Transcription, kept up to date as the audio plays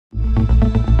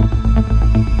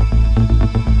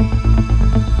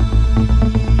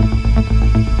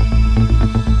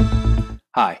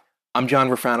Hi, I'm John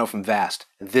Rafano from VASST,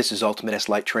 and this is Ultimate S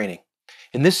Lite Training.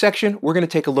 In this section, we're going to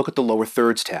take a look at the Lower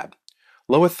Thirds tab.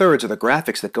 Lower Thirds are the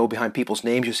graphics that go behind people's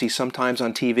names you see sometimes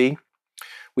on TV.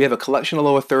 We have a collection of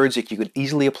lower thirds that you could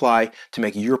easily apply to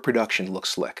make your production look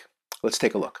slick. Let's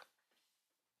take a look.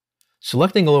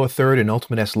 Selecting a lower third in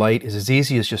Ultimate S Lite is as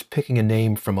easy as just picking a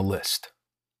name from a list.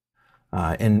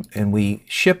 And we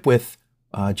ship with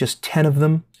just 10 of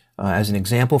them. As an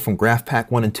example from Graph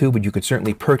Pack 1 and 2, but you could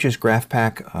certainly purchase Graph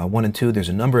Pack 1 and 2. There's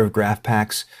a number of Graph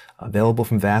Packs available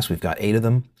from VASST. We've got 8 of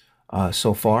them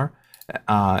so far.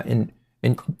 And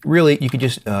really, you could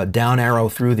just down arrow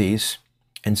through these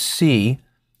and see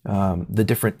the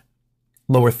different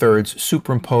lower thirds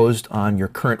superimposed on your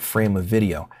current frame of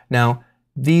video. Now,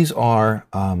 these are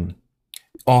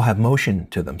all have motion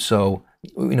to them. So,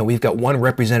 we've got one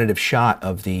representative shot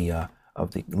of the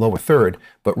lower third,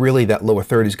 but really that lower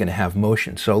third is going to have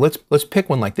motion. So let's pick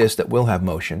one like this that will have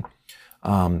motion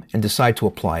and decide to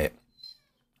apply it.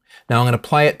 Now I'm going to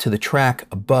apply it to the track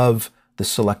above the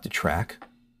selected track.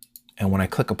 And when I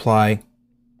click apply,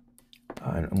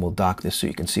 and we'll dock this so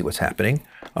you can see what's happening,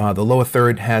 the lower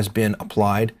third has been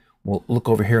applied. We'll look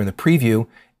over here in the preview,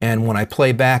 and when I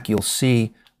play back, you'll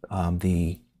see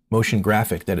the motion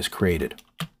graphic that is created.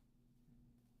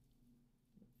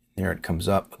 There it comes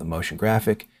up with a motion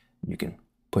graphic. You can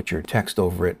put your text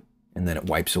over it, and then it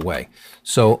wipes away.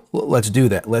 So let's do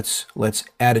that. Let's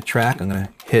add a track. I'm going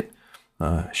to hit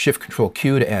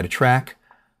Shift-Control-Q to add a track.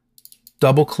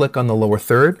 Double-click on the lower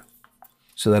third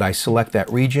so that I select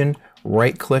that region.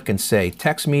 Right-click and say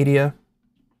Text Media,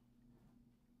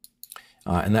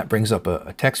 and that brings up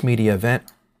a Text Media event.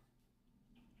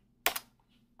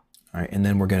 All right, and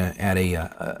then we're going to add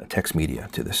a Text Media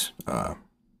to this.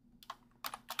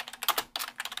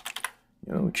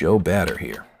 Joe Batter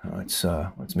here. Let's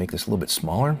make this a little bit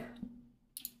smaller.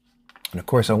 And of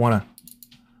course, I want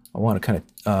to kind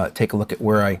of take a look at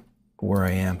where I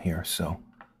am here. So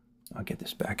I'll get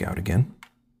this back out again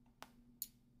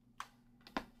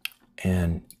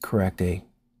and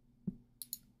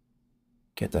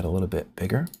get that a little bit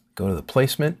bigger. Go to the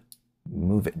placement,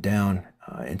 move it down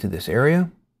into this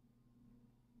area.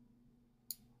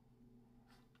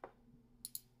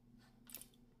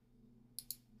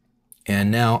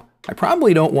 And now, I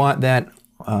probably don't want that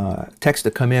text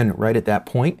to come in right at that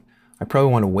point. I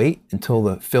probably want to wait until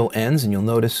the fill ends, and you'll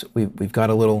notice we've got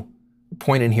a little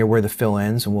point in here where the fill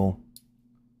ends, and we'll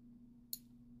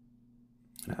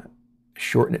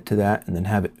shorten it to that and then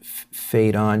have it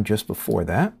fade on just before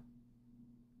that.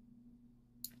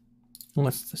 And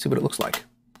let's see what it looks like.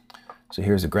 So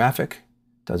here's the graphic,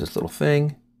 does its little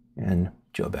thing, and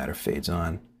Joe Batter fades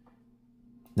on.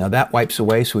 Now that wipes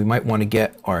away, so we might want to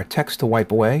get our text to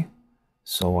wipe away.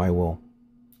 So I will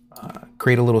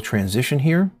create a little transition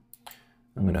here.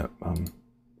 I'm going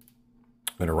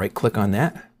to right-click on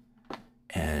that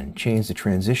and change the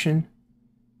transition.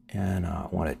 And I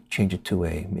want to change it to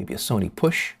maybe a Sony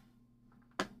push.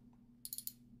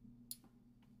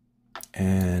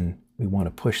 And we want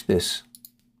to push this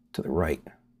to the right.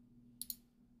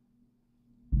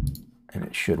 And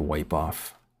it should wipe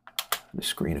off the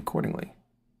screen accordingly.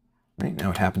 Right,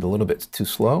 now it happened a little bit too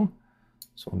slow,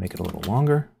 so we'll make it a little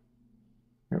longer.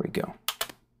 There we go.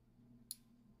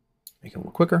 Make it a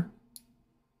little quicker.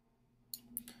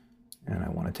 And I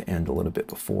want it to end a little bit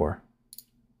before.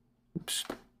 Oops.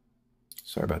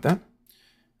 Sorry about that.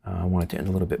 I want it to end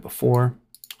a little bit before.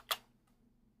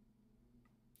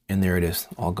 And there it is,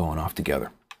 all going off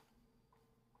together.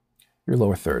 Your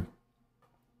lower third.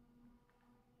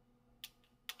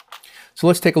 So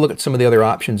let's take a look at some of the other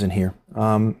options in here.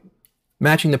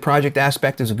 Matching the project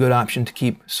aspect is a good option to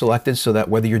keep selected so that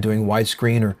whether you're doing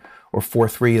widescreen or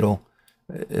 4:3,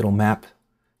 it'll map.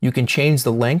 You can change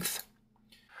the length.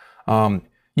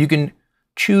 You can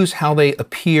choose how they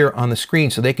appear on the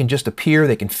screen. So they can just appear,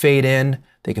 they can fade in,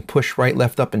 they can push right,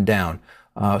 left, up, and down.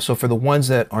 So for the ones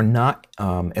that are not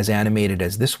as animated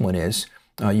as this one is,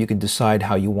 you can decide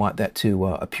how you want that to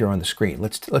appear on the screen.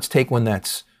 Let's take one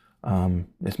that's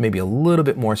maybe a little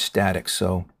bit more static.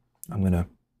 So I'm going to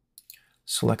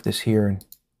select this here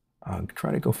and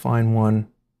try to go find one.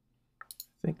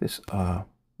 I think this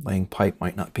laying pipe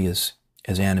might not be as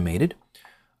animated.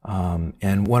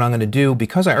 And what I'm going to do,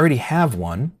 because I already have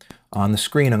one on the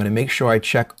screen, I'm going to make sure I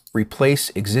check Replace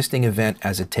Existing Event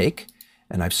as a Take.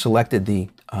 And I've selected the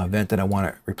event that I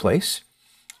want to replace.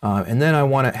 And then I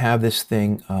want to have this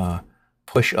thing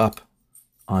push up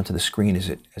onto the screen as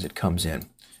it comes in.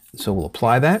 So we'll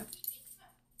apply that.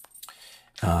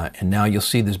 And now you'll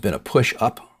see there's been a push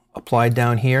up applied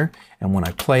down here. And when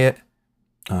I play it,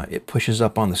 it pushes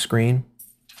up on the screen.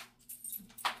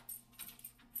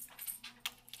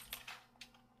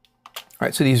 All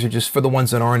right, so these are just for the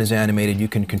ones that aren't as animated. You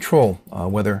can control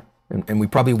whether, and we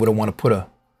probably would want to put a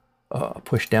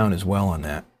push down as well on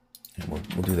that. And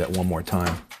we'll do that one more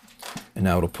time. And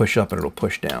now it'll push up and it'll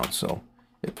push down. So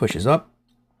it pushes up.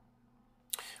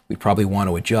 We probably want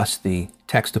to adjust the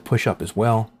text to push up as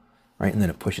well, right? And then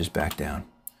it pushes back down.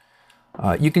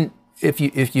 You can, if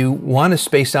you want to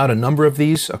space out a number of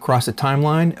these across the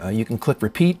timeline, you can click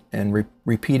repeat and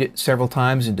repeat it several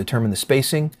times and determine the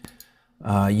spacing.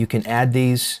 You can add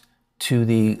these to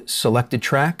the selected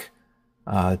track,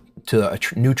 to a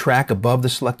new track above the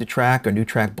selected track, or new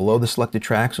track below the selected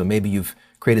track. So maybe you've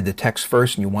created the text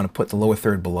first and you want to put the lower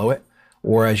third below it.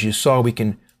 Or as you saw, we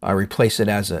can replace it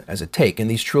as a take. And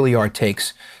these truly are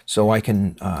takes. So I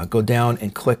can go down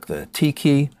and click the T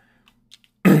key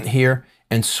here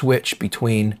and switch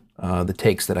between the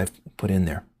takes that I've put in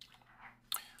there.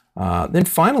 Then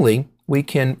finally, we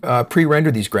can pre-render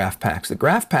these graph packs. The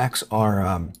graph packs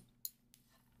are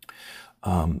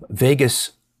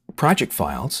Vegas project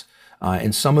files,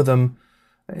 and some of them,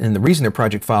 and the reason they're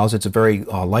project files, it's a very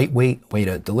lightweight way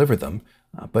to deliver them,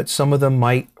 but some of them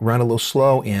might run a little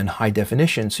slow in high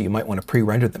definition, so you might want to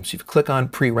pre-render them. So if you click on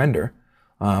pre-render,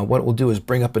 what it will do is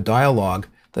bring up a dialog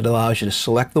that allows you to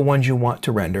select the ones you want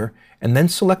to render, and then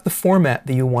select the format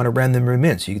that you want to render them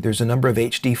in. So there's a number of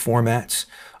HD formats,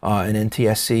 and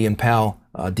NTSC and PAL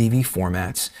DV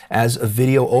formats as a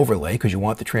video overlay, because you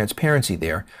want the transparency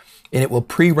there. And it will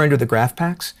pre-render the graph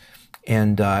packs,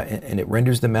 and it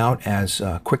renders them out as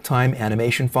QuickTime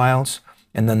animation files.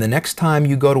 And then the next time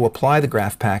you go to apply the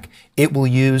graph pack, it will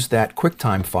use that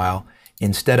QuickTime file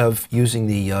instead of using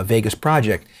the Vegas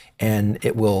project, and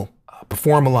it will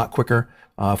perform a lot quicker,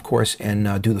 of course,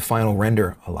 and do the final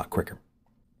render a lot quicker.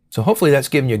 So hopefully that's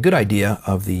given you a good idea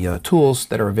of the tools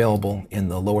that are available in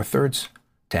the lower thirds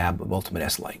tab of Ultimate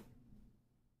S Lite.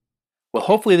 Well,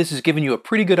 hopefully this has given you a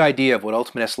pretty good idea of what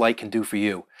Ultimate S Lite can do for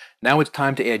you. Now it's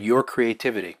time to add your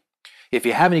creativity. If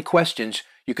you have any questions,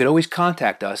 you can always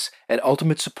contact us at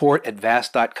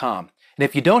ultimatesupport@vast.com. And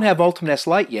if you don't have Ultimate S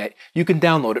Lite yet, you can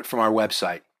download it from our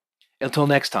website. Until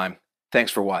next time,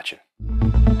 thanks for watching.